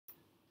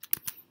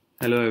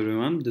Hello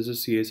everyone, this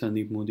is CA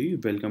Sandeep Modi.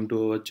 Welcome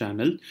to our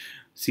channel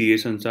CA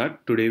Sansaar.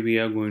 Today we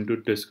are going to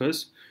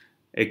discuss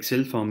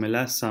Excel formula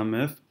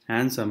SUMIF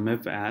and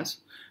SUMIF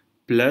as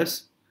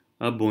plus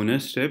a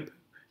bonus tip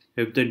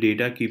if the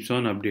data keeps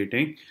on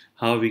updating,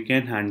 how we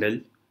can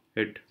handle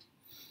it.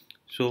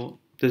 So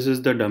this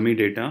is the dummy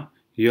data.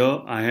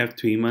 Here I have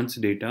 3 months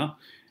data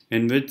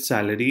in which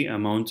salary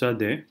amounts are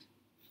there.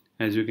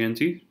 As you can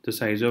see, the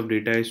size of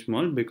data is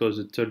small because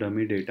it's a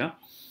dummy data.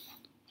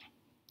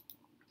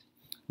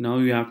 Now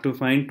you have to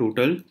find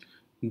total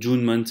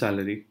June month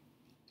salary.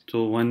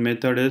 So one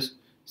method is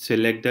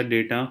select the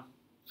data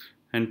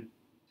and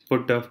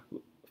put a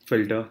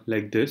filter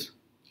like this,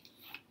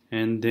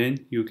 and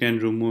then you can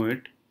remove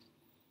it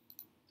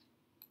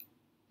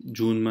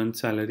June month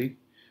salary,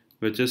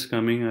 which is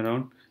coming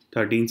around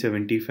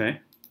 1375.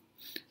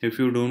 If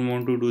you don't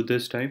want to do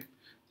this type,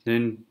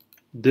 then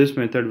this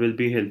method will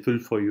be helpful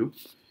for you.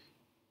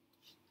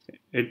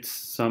 It's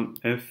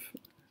SUMIF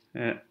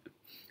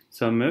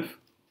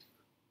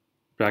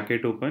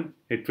bracket open.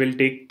 It will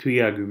take 3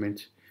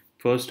 arguments.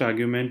 First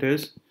argument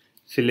is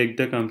select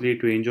the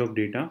complete range of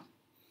data.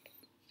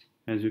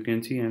 As you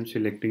can see, I am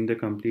selecting the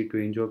complete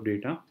range of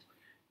data,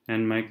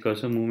 and my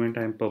cursor movement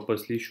I am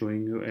purposely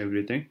showing you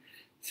everything.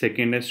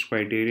 Second is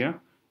criteria.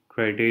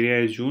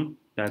 Criteria is June,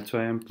 that's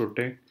why I am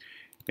putting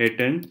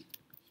it in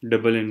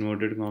double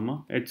inverted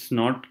comma. It's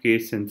not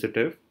case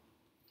sensitive,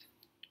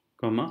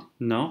 comma.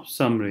 Now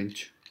sum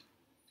range.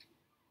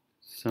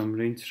 Sum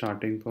range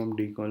starting from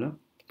D column.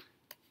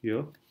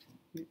 Here,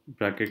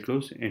 bracket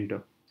close,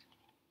 enter.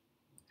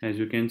 As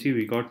you can see,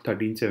 we got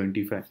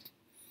 1375.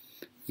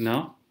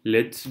 Now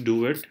let's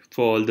do it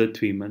for all the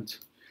 3 months.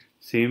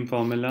 Same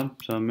formula,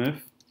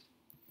 SUMIF,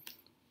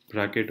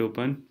 bracket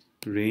open,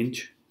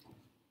 range,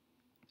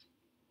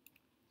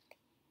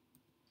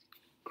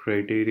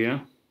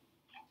 criteria,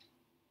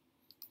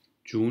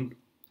 June,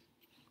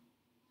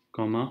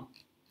 comma,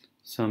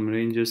 sum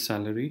range is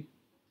salary.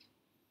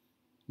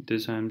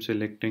 This I am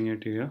selecting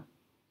it here,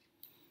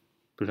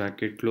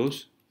 bracket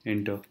close,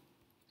 enter.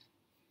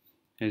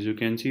 As you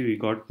can see, we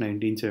got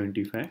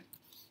 1975,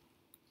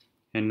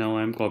 and now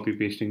I am copy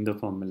pasting the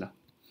formula.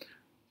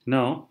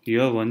 Now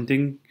here one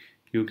thing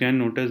you can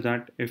notice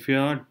that if you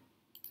are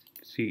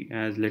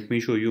let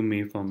me show you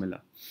May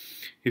formula.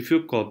 If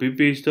you copy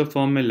paste the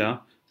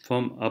formula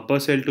from upper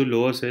cell to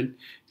lower cell,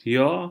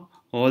 here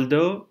all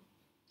the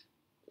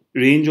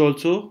range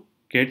also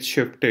gets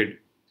shifted.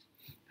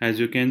 As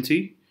you can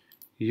see,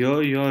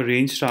 here your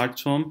range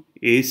starts from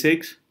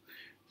A6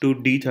 to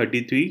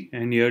D33,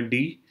 and here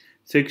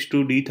D6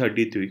 to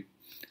D33.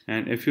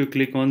 And if you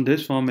click on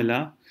this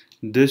formula,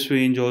 this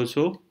range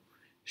also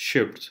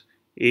shifts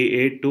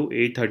A8 to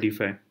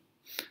A35.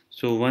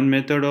 So one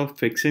method of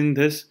fixing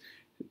this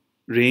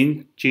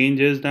range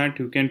change is that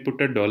you can put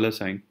a dollar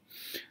sign.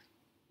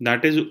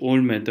 That is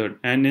old method,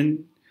 and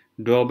in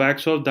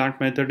drawbacks of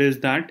that method is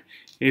that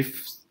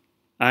if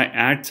I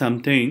add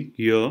something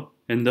here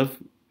in the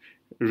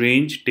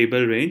range,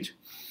 table range,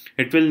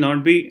 it will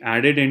not be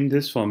added in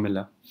this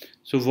formula.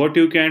 So what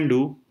you can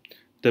do,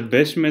 the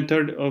best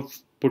method of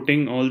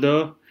putting all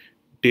the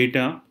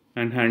data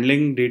and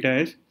handling data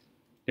is,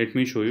 let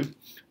me show you,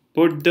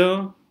 put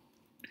the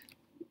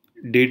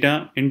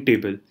data in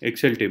table,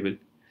 Excel table,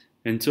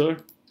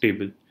 insert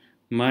table.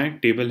 My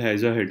table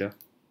has a header.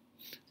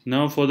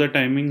 Now for the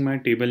timing, my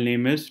table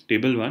name is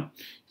table 1.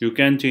 You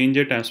can change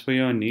it as per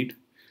your need.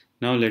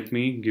 Now let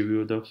me give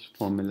you the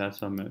formula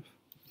SUMIF.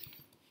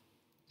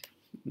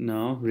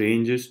 Now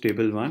range is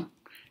table 1.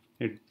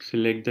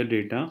 Select the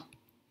data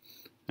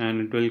and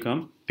it will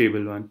come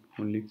table 1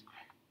 only.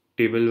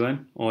 Table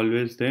 1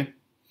 always there.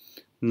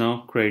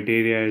 Now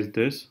criteria is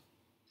this.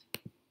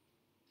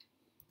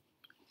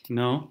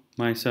 Now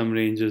my sum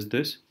range is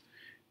this.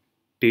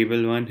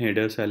 Table 1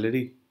 header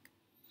salary,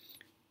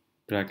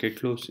 bracket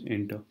close,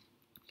 enter.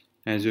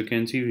 As you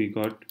can see, we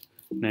got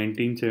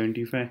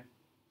 1975,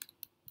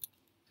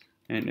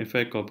 and if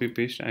I copy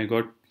paste, I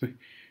got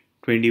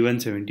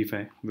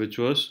 2175, which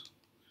was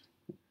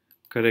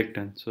correct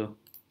answer.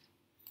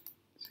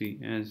 See,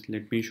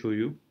 let me show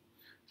you.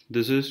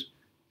 This is,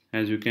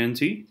 as you can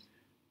see,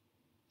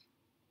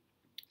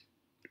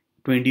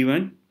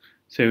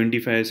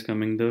 2175 is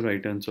coming the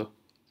right answer.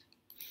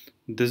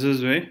 This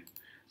is where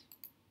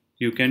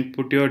you can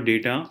put your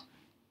data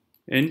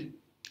in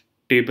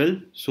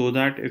table so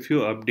that if you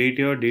update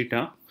your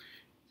data,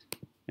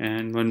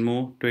 and one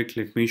more trick,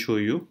 let me show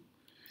you.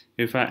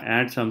 If I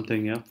add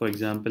something here, for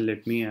example,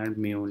 let me add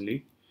May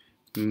only,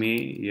 May,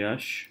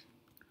 Yash,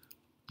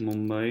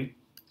 Mumbai,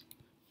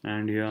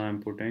 and here I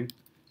am putting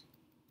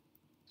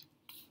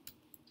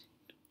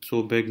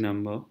so big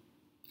number.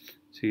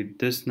 See,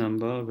 this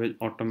number will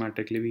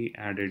automatically be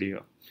added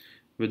here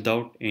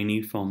without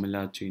any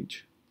formula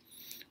change.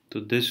 So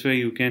this way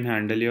you can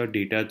handle your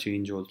data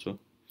change also.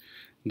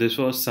 This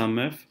was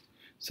SUMIF.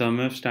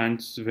 SUMIF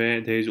stands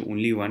where there is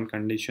only one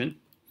condition.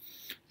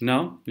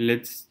 Now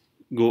let's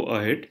go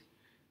ahead.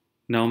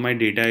 Now my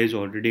data is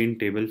already in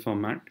table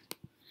format.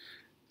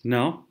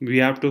 Now we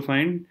have to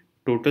find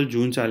total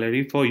June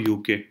salary for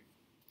UK.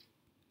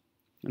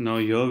 Now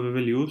here we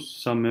will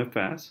use SUMIF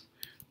as,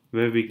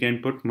 where we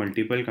can put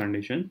multiple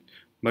conditions,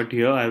 but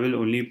here I will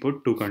only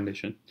put two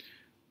conditions.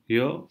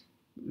 Here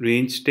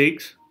range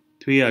takes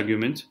three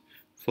arguments.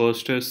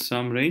 First is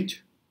sum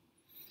range,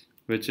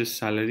 which is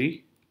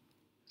salary.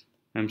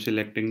 I'm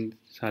selecting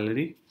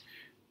salary.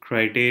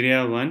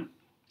 Criteria 1,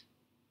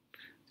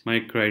 my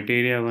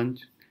criteria 1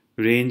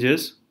 range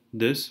is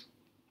this.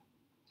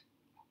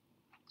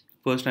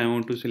 First I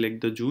want to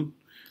select the June.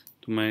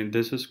 So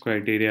this is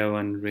criteria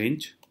 1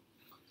 range.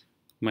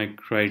 My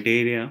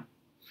criteria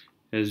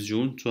is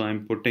June, so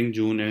I'm putting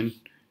June in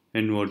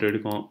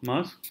inverted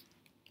commas.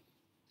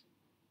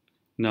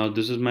 Now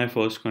this is my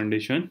first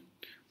condition.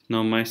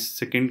 Now my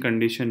second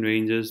condition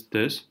range is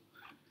this,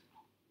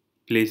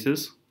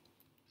 places,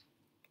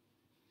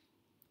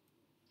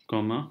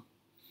 comma,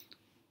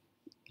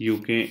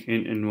 UK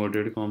in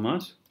inverted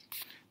commas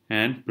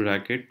and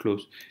bracket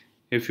close.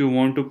 If you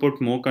want to put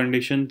more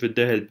conditions with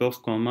the help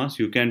of commas,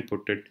 you can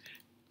put it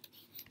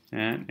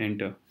and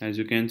enter. As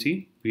you can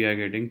see, we are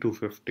getting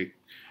 250.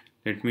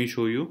 Let me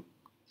show you.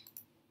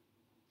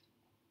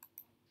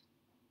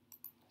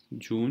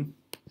 June,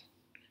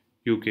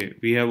 UK.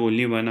 We have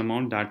only one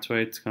amount, that's why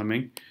it's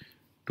coming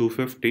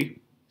 250.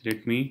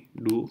 Let me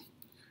do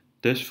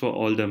this for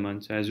all the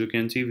months. As you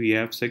can see, we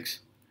have 6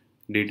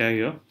 data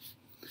here,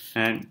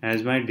 and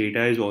as my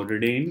data is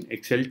already in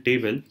Excel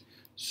table,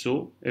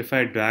 so if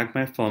I drag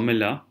my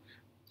formula,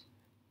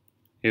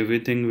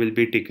 everything will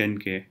be taken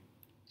care.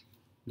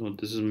 So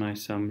this is my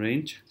sum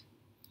range.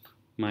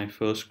 My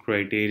first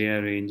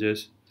criteria range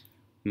is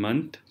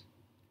month,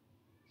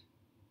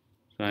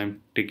 so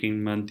I'm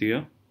taking month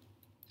here.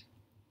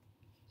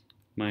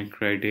 My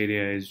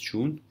criteria is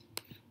June,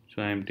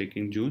 so I'm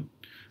taking June.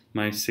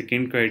 My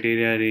second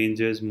criteria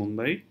range is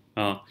Mumbai,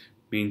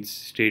 means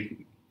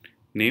state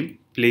name,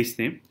 place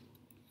name.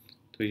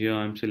 So here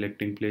I'm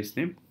selecting place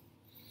name.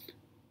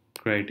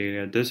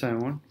 Criteria, this I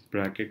want,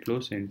 bracket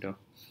close, enter.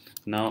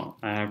 Now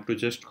I have to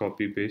just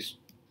copy paste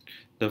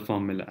the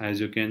formula. As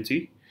you can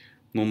see,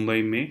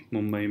 Mumbai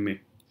May.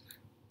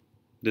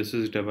 This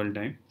is double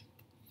time.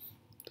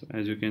 So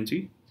as you can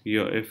see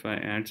here, if I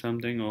add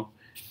something or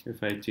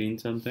if I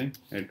change something,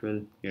 it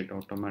will get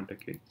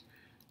automatically.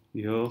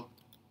 Here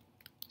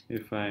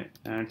if I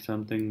add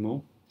something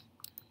more,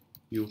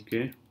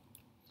 UK,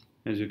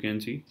 as you can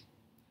see,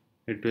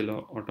 it will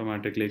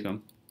automatically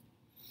come.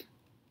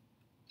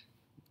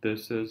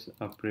 This is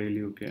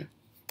April UK.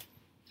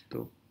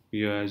 So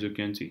here as you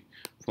can see,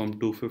 from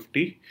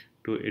 250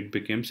 to it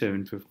became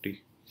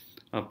 750.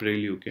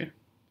 April UK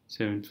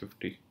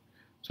 750.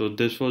 So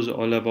this was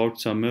all about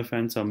SUMIF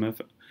and SUMIF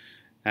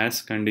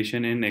as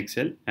condition in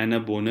Excel, and a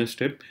bonus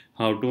tip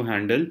how to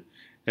handle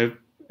if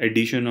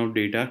addition of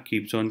data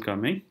keeps on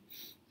coming.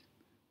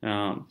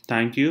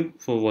 Thank you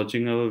for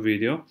watching our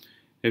video.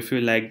 If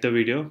you like the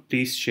video,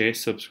 please share,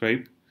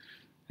 subscribe,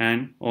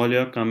 and all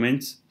your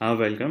comments are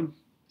welcome.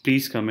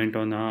 Please comment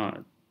on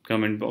our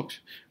comment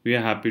box. We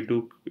are happy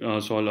to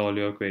solve all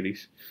your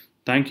queries.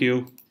 Thank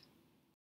you.